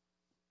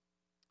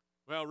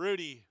 Well,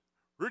 Rudy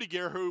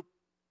Gerhoop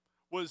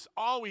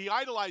he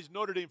idolized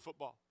Notre Dame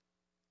football.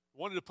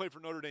 Wanted to play for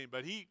Notre Dame,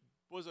 but he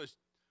was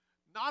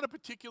not a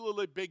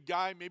particularly big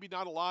guy, maybe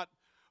not a lot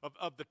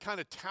of the kind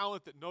of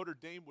talent that Notre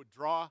Dame would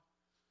draw.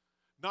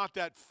 Not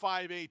that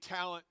 5A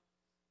talent.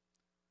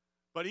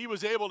 But he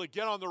was able to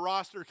get on the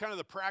roster, kind of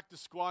the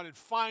practice squad, and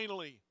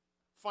finally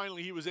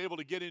he was able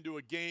to get into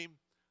a game.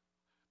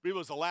 It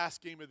was the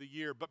last game of the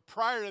year. But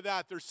prior to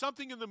that, there's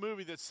something in the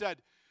movie that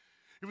said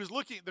he was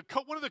looking.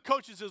 One of the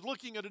coaches is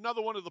looking at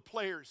another one of the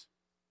players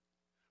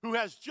who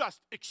has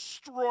just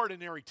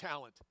extraordinary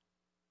talent.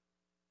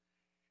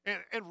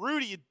 And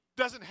Rudy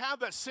doesn't have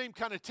that same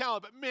kind of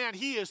talent, but man,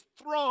 he is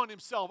throwing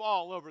himself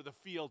all over the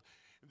field.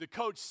 And the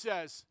coach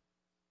says,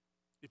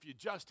 if you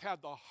just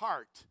had the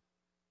heart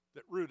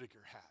that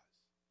Rudiger has.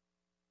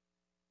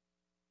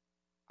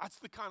 That's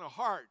the kind of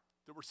heart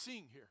that we're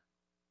seeing here.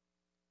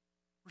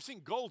 We're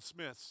seeing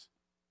goldsmiths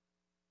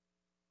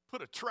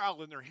put a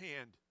trowel in their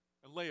hand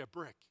and lay a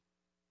brick.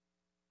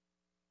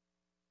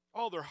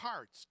 All their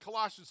hearts.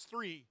 Colossians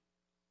 3,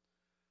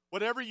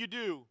 whatever you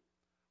do,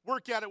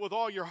 work at it with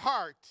all your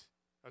heart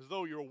as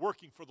though you're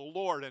working for the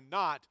Lord and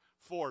not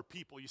for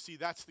people. You see,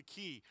 that's the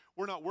key.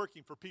 We're not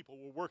working for people,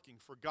 we're working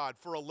for God.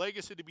 For a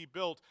legacy to be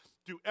built,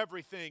 do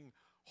everything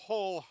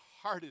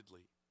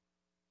wholeheartedly.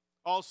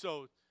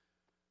 Also,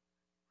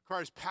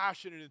 requires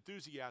passion and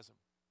enthusiasm.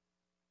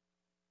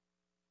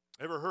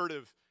 Ever heard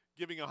of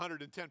giving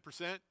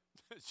 110%?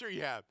 Sure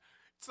you have.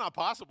 It's not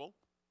possible.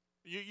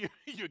 You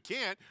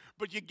can't,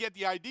 but you get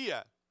the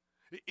idea.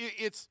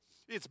 It's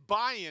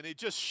buy-in. It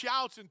just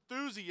shouts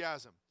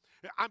enthusiasm.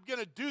 I'm going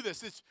to do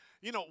this. It's,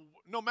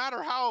 no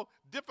matter how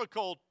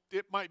difficult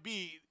it might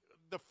be,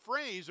 the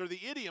phrase or the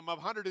idiom of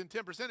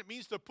 110%, it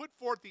means to put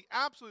forth the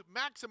absolute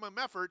maximum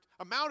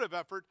amount of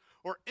effort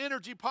or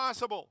energy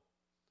possible.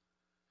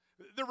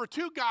 There were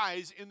two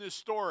guys in this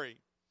story.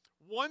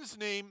 One's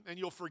name, and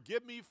you'll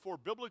forgive me for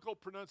biblical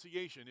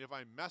pronunciation if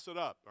I mess it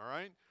up, all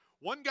right?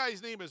 One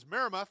guy's name is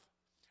Meremoth,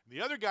 and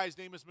the other guy's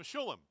name is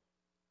Meshullam.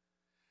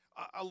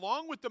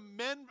 Along with the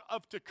men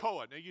of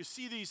Tekoa. Now you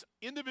see these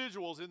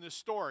individuals in this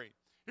story.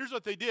 Here's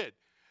what they did.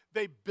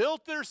 They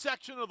built their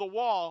section of the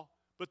wall,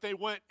 but they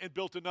went and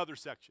built another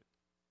section.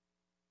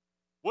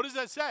 What does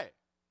that say?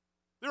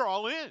 They're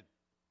all in.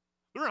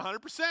 They're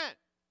 100%.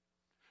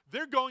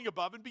 They're going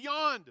above and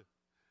beyond.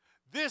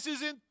 This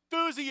is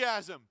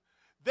enthusiasm.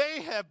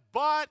 They have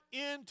bought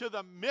into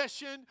the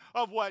mission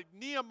of what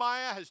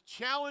Nehemiah has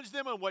challenged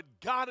them and what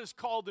God has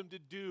called them to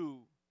do.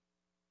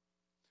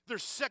 They're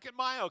second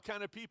mile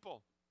kind of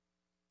people.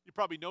 You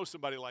probably know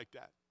somebody like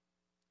that.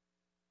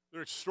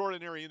 They're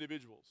extraordinary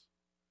individuals.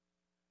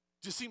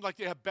 Just seem like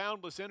they have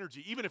boundless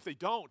energy. Even if they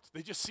don't,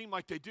 they just seem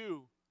like they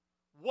do.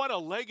 What a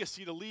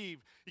legacy to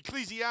leave.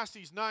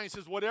 Ecclesiastes 9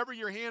 says, whatever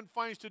your hand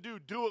finds to do,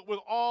 do it with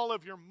all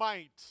of your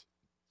might.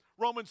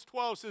 Romans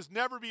 12 says,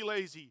 never be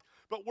lazy,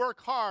 but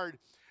work hard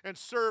and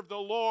serve the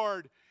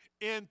Lord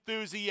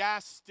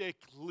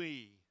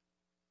enthusiastically.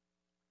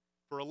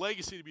 For a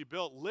legacy to be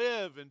built,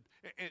 live and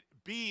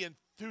be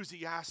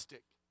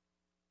enthusiastic.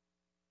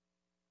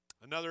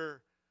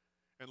 Another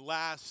and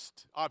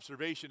last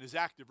observation is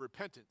active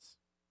repentance.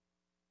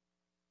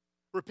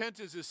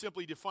 Repentance is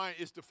simply defined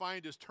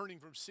as turning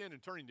from sin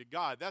and turning to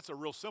God. That's a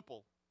real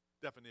simple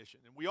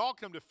definition. And we all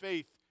come to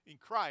faith in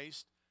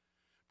Christ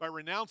by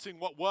renouncing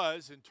what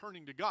was and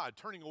turning to God,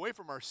 turning away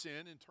from our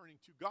sin and turning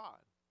to God.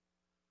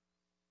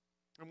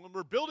 And when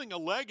we're building a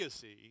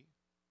legacy,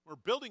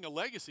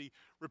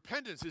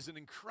 repentance is an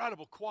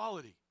incredible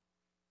quality.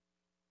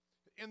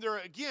 And there are,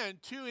 again,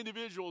 two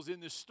individuals in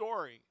this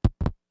story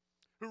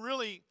who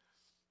really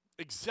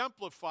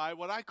exemplify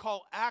what I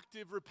call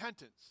active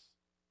repentance.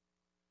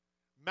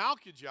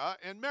 Malchijah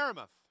and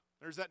Meremoth.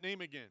 There's that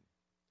name again.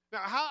 Now,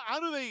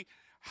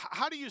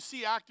 how do you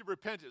see active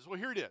repentance? Well,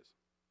 here it is.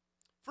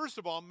 First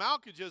of all,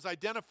 Malchijah is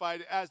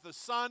identified as the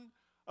son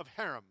of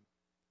Haram.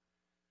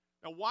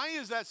 Now, why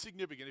is that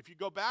significant? If you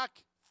go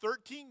back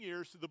 13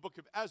 years to the book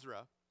of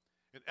Ezra,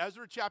 in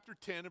Ezra chapter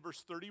 10 and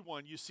verse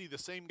 31, you see the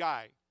same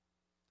guy.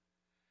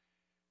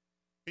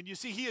 And you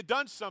see he had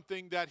done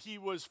something that he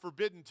was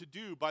forbidden to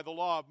do by the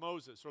law of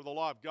Moses or the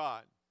law of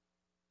God,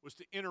 was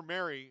to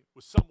intermarry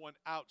with someone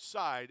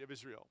outside of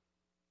Israel.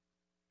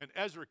 And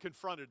Ezra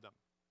confronted them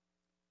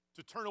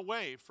to turn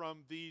away from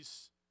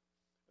this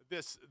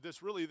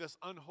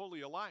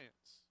unholy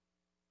alliance.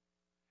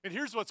 And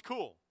here's what's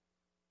cool.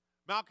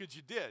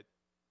 Malchijah did.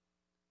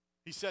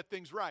 He set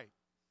things right.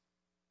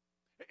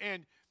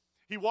 And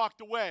he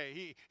walked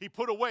away. He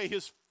put away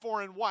his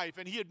foreign wife,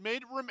 and he had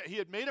made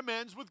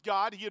amends with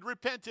God. He had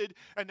repented,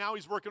 and now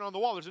he's working on the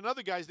wall. There's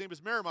another guy's name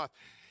is Meremoth.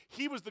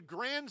 He was the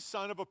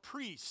grandson of a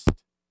priest.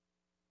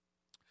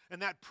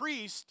 And that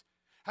priest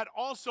had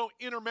also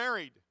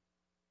intermarried.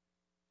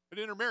 had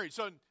intermarried.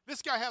 So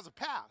this guy has a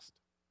past.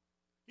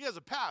 He has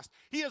a past.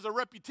 He has a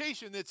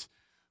reputation that's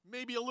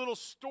maybe a little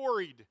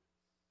storied,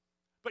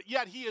 but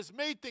yet he has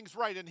made things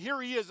right, and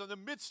here he is in the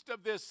midst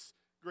of this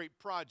great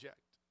project.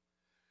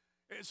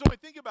 And so I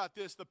think about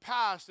this, the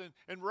past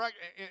and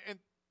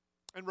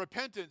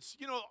repentance.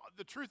 You know,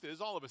 the truth is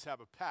all of us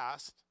have a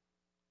past,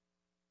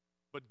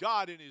 but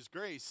God in his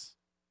grace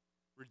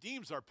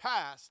redeems our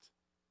past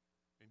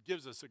and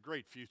gives us a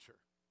great future.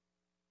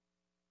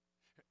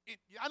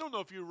 I don't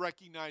know if you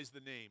recognize the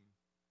name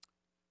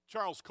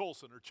Charles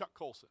Colson or Chuck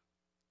Colson.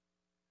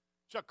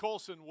 Chuck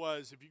Colson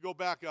was, if you go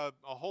back a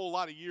whole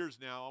lot of years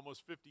now,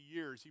 almost 50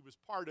 years, he was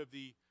part of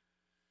the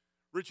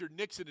Richard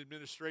Nixon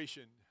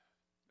administration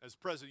as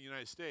President of the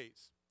United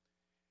States.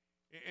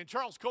 And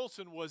Charles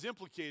Colson was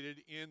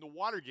implicated in the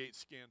Watergate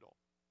scandal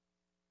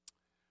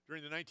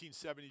during the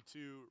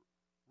 1972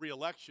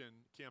 re-election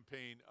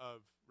campaign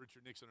of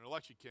Richard Nixon, an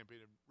election campaign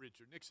of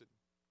Richard Nixon.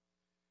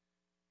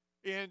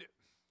 And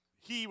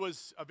he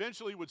was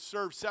eventually would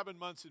serve 7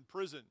 months in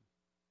prison.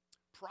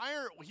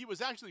 He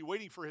was actually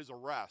waiting for his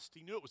arrest.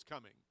 He knew it was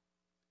coming.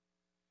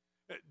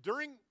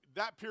 During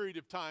that period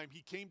of time,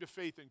 he came to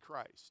faith in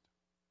Christ.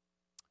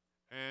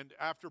 And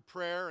after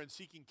prayer and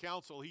seeking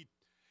counsel, he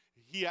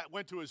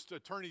went to his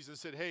attorneys and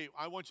said, hey,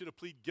 I want you to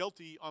plead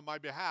guilty on my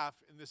behalf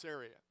in this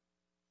area.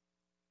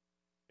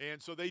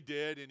 And so they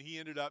did, and he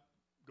ended up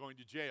going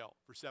to jail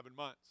for 7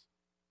 months.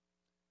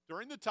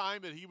 During the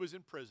time that he was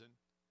in prison,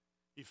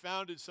 he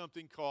founded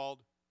something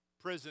called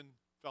Prison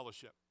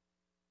Fellowship.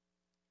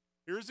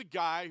 Here's a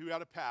guy who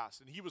had a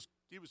past, and he was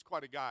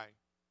quite a guy.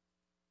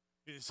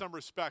 In some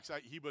respects,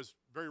 he was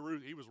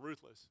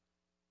ruthless.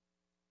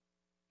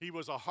 He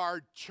was a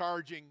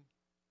hard-charging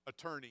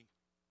attorney.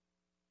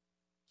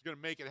 He's going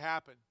to make it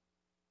happen.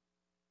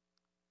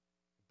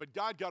 But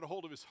God got a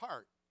hold of his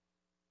heart.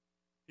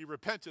 He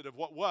repented of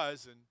what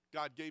was, and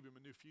God gave him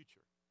a new future.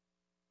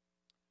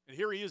 And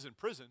here he is in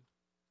prison,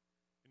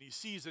 and he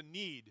sees a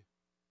need,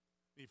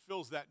 and he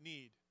fills that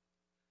need.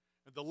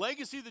 And the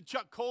legacy that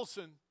Chuck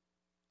Colson,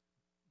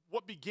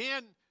 what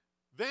began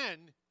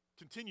then,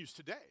 continues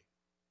today.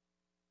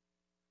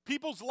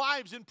 People's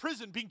lives in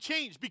prison being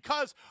changed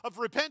because of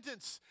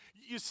repentance.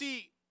 You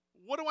see,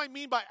 what do I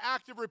mean by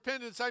active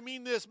repentance? I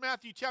mean this,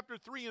 Matthew chapter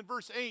 3 and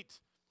verse 8.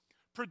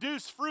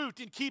 Produce fruit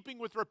in keeping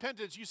with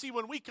repentance. You see,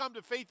 when we come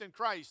to faith in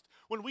Christ,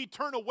 when we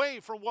turn away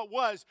from what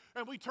was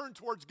and we turn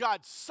towards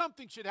God,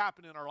 something should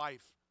happen in our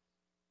life.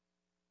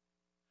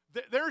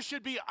 There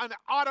should be an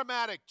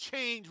automatic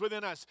change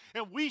within us,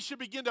 and we should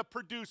begin to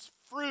produce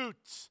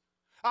fruit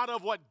out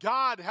of what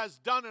God has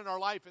done in our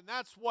life. And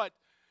that's what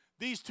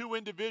these two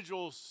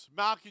individuals,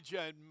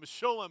 Malkijah and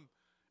Meshullam,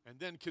 and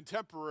then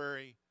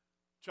contemporary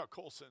Chuck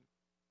Colson.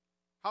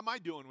 How am I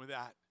doing with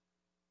that?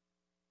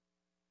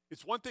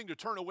 It's one thing to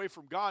turn away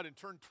from God and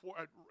turn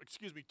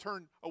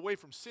away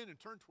from sin and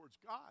turn towards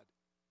God.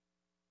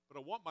 But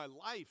I want my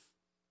life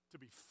to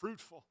be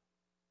fruitful.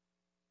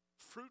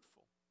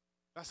 Fruitful.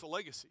 That's a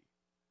legacy.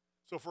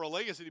 So for a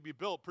legacy to be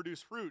built,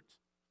 produce fruit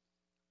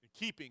in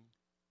keeping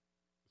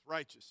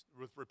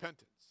with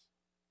repentance.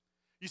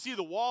 You see,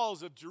 the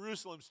walls of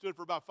Jerusalem stood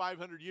for about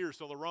 500 years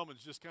till the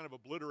Romans just kind of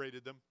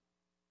obliterated them.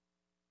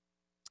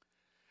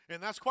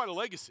 And that's quite a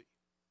legacy.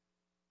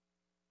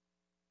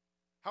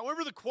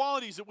 However, the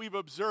qualities that we've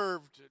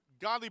observed,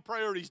 godly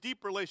priorities,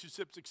 deep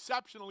relationships,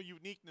 exceptional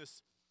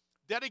uniqueness,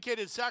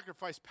 dedicated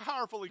sacrifice,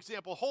 powerful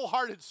example,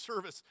 wholehearted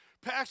service,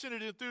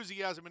 passionate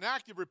enthusiasm, and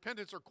active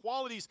repentance are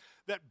qualities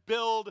that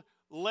build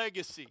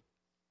legacy.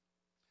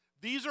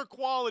 These are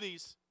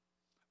qualities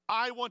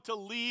I want to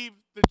leave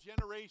the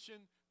generation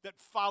that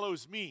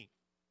follows me.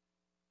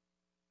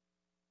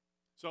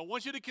 So I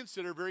want you to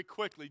consider very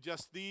quickly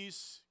just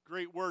these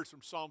great words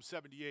from Psalm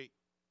 78.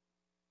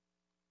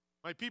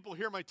 My people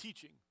hear my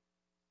teaching.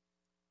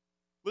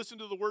 Listen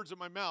to the words of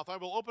my mouth. I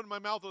will open my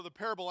mouth with a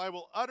parable. I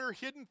will utter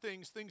hidden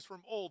things, things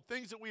from old,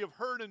 things that we have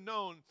heard and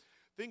known,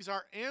 things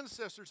our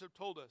ancestors have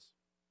told us.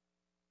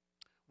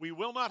 We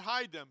will not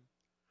hide them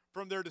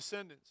from their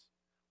descendants.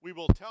 We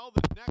will tell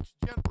the next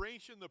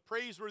generation the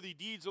praiseworthy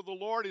deeds of the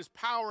Lord, his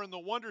power, and the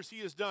wonders he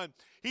has done.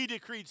 He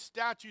decreed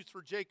statutes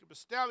for Jacob,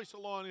 established a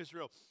law in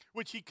Israel,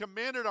 which he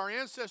commanded our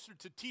ancestors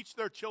to teach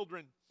their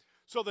children,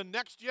 so the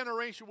next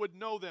generation would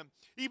know them,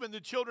 even the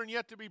children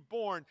yet to be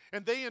born,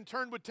 and they in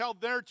turn would tell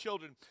their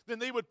children. Then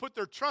they would put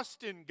their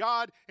trust in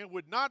God and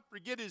would not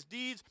forget his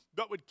deeds,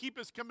 but would keep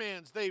his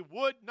commands. They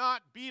would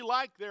not be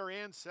like their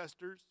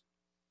ancestors,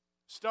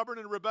 stubborn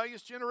and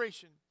rebellious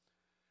generation,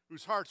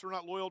 whose hearts were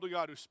not loyal to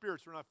God, whose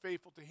spirits were not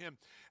faithful to him.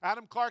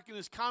 Adam Clark, in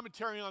his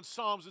commentary on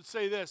Psalms, would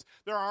say this: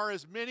 there are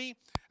as many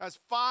as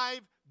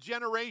 5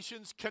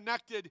 generations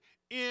connected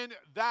in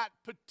that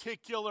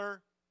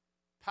particular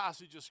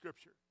passage of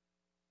Scripture.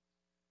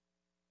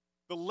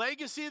 The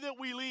legacy that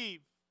we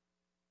leave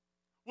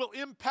will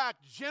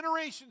impact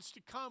generations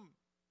to come,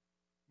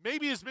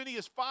 maybe as many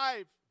as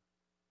 5.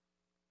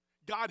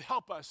 God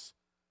help us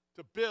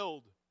to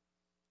build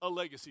a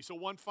legacy. So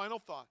one final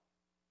thought.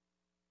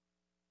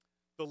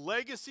 The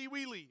legacy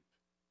we leave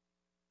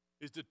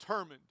is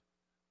determined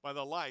by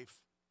the life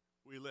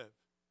we live.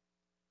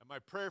 And my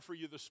prayer for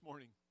you this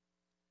morning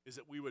is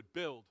that we would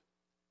build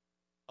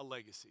a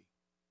legacy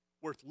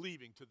worth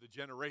leaving to the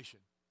generation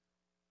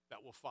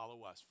that will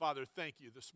follow us. Father, thank you this